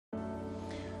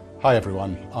Hi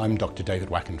everyone, I'm Dr. David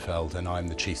Wachenfeld and I'm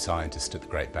the Chief Scientist at the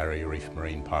Great Barrier Reef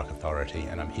Marine Park Authority,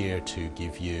 and I'm here to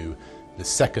give you the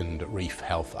second reef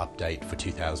health update for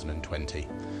 2020.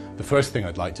 The first thing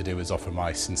I'd like to do is offer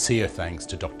my sincere thanks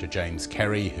to Dr. James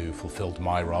Kerry, who fulfilled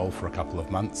my role for a couple of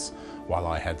months while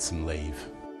I had some leave.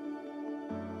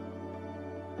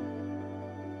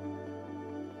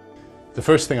 The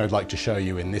first thing I'd like to show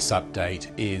you in this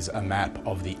update is a map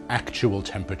of the actual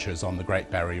temperatures on the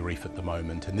Great Barrier Reef at the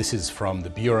moment, and this is from the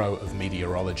Bureau of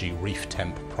Meteorology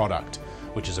ReefTemp product,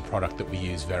 which is a product that we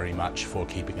use very much for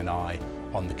keeping an eye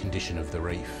on the condition of the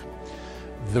reef.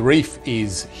 The reef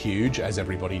is huge, as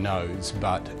everybody knows,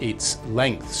 but its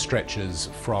length stretches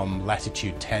from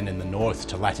latitude 10 in the north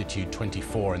to latitude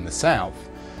 24 in the south,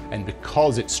 and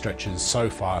because it stretches so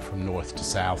far from north to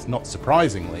south, not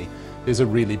surprisingly, there's a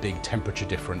really big temperature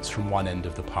difference from one end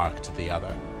of the park to the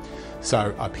other.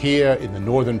 So up here in the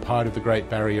northern part of the Great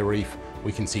Barrier Reef,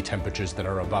 we can see temperatures that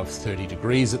are above 30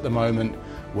 degrees at the moment,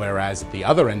 whereas at the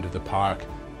other end of the park,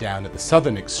 down at the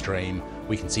southern extreme,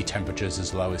 we can see temperatures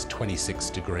as low as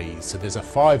 26 degrees. So there's a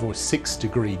 5 or 6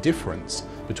 degree difference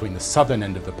between the southern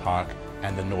end of the park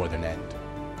and the northern end.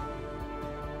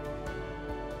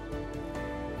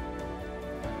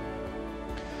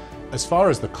 As far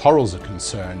as the corals are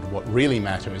concerned, what really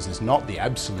matters is not the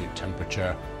absolute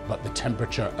temperature, but the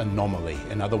temperature anomaly.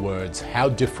 In other words, how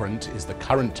different is the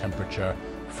current temperature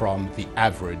from the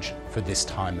average for this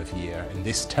time of year? And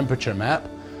this temperature map,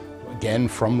 again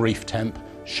from ReefTemp,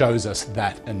 shows us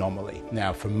that anomaly.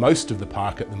 Now, for most of the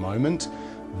park at the moment,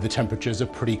 the temperatures are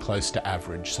pretty close to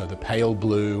average. So the pale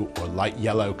blue or light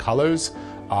yellow colors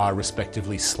are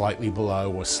respectively slightly below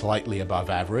or slightly above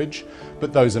average,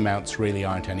 but those amounts really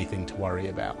aren't anything to worry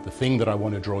about. The thing that I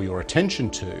want to draw your attention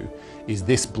to is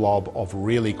this blob of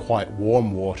really quite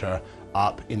warm water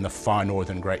up in the far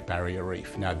northern Great Barrier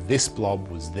Reef. Now, this blob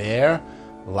was there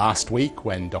last week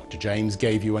when Dr. James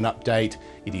gave you an update.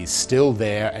 It is still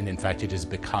there, and in fact it has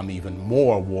become even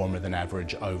more warmer than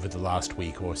average over the last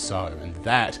week or so, and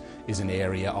that is an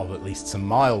area of at least some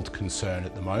mild concern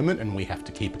at the moment, and we have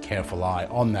to keep a careful eye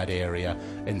on that area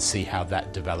and see how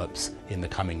that develops in the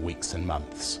coming weeks and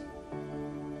months.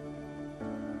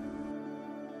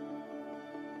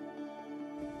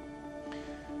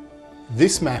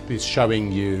 This map is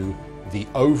showing you the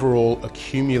overall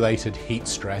accumulated heat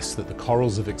stress that the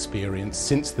corals have experienced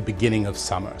since the beginning of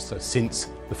summer, so since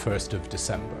the 1st of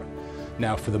December.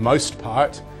 Now, for the most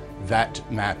part, that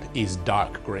map is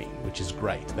dark green, which is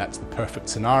great. That's the perfect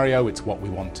scenario. It's what we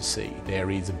want to see.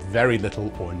 There is very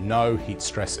little or no heat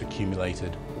stress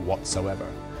accumulated whatsoever.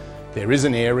 There is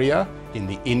an area in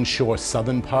the inshore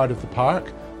southern part of the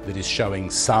park that is showing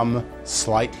some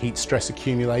slight heat stress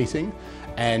accumulating,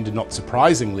 and not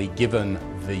surprisingly, given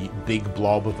the big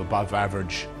blob of above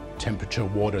average temperature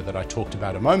water that I talked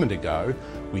about a moment ago,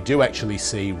 we do actually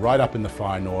see right up in the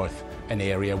far north an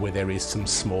area where there is some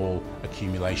small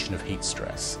accumulation of heat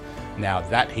stress. Now,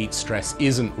 that heat stress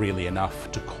isn't really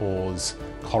enough to cause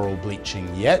coral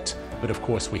bleaching yet, but of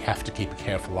course we have to keep a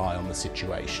careful eye on the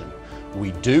situation.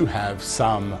 We do have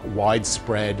some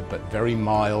widespread but very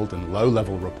mild and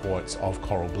low-level reports of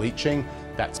coral bleaching.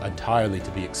 That's entirely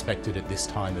to be expected at this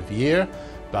time of year,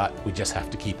 but we just have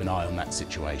to keep an eye on that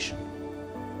situation.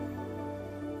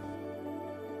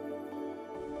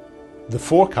 The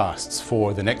forecasts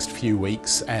for the next few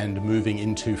weeks and moving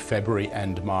into February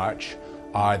and March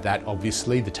are that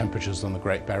obviously the temperatures on the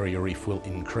Great Barrier Reef will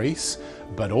increase,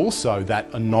 but also that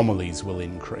anomalies will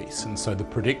increase. And so the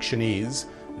prediction is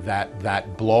that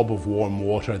that blob of warm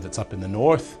water that's up in the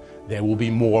north, there will be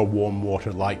more warm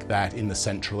water like that in the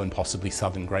central and possibly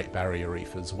southern Great Barrier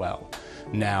Reef as well.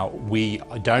 Now, we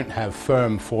don't have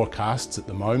firm forecasts at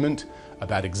the moment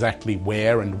about exactly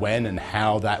where and when and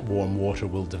how that warm water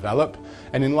will develop.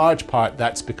 And in large part,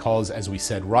 that's because, as we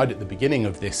said right at the beginning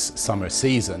of this summer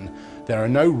season, there are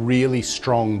no really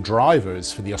strong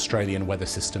drivers for the Australian weather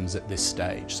systems at this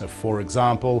stage. So, for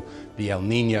example, the El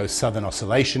Niño Southern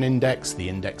Oscillation Index, the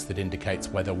index that indicates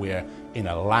whether we're in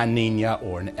a La Niña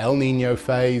or an El Niño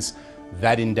phase,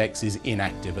 that index is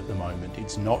inactive at the moment.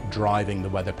 It's not driving the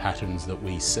weather patterns that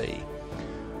we see.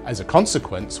 As a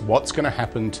consequence, what's going to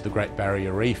happen to the Great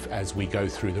Barrier Reef as we go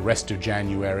through the rest of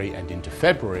January and into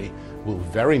February will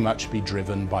very much be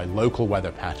driven by local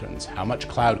weather patterns. How much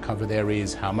cloud cover there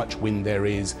is, how much wind there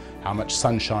is, how much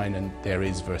sunshine there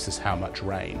is versus how much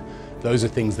rain. Those are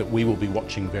things that we will be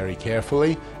watching very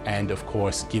carefully and, of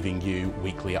course, giving you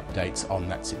weekly updates on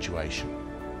that situation.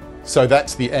 So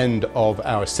that's the end of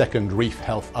our second reef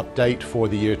health update for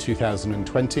the year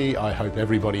 2020. I hope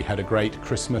everybody had a great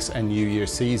Christmas and New Year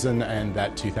season and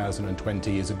that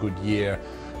 2020 is a good year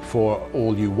for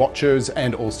all you watchers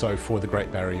and also for the Great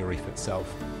Barrier Reef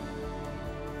itself.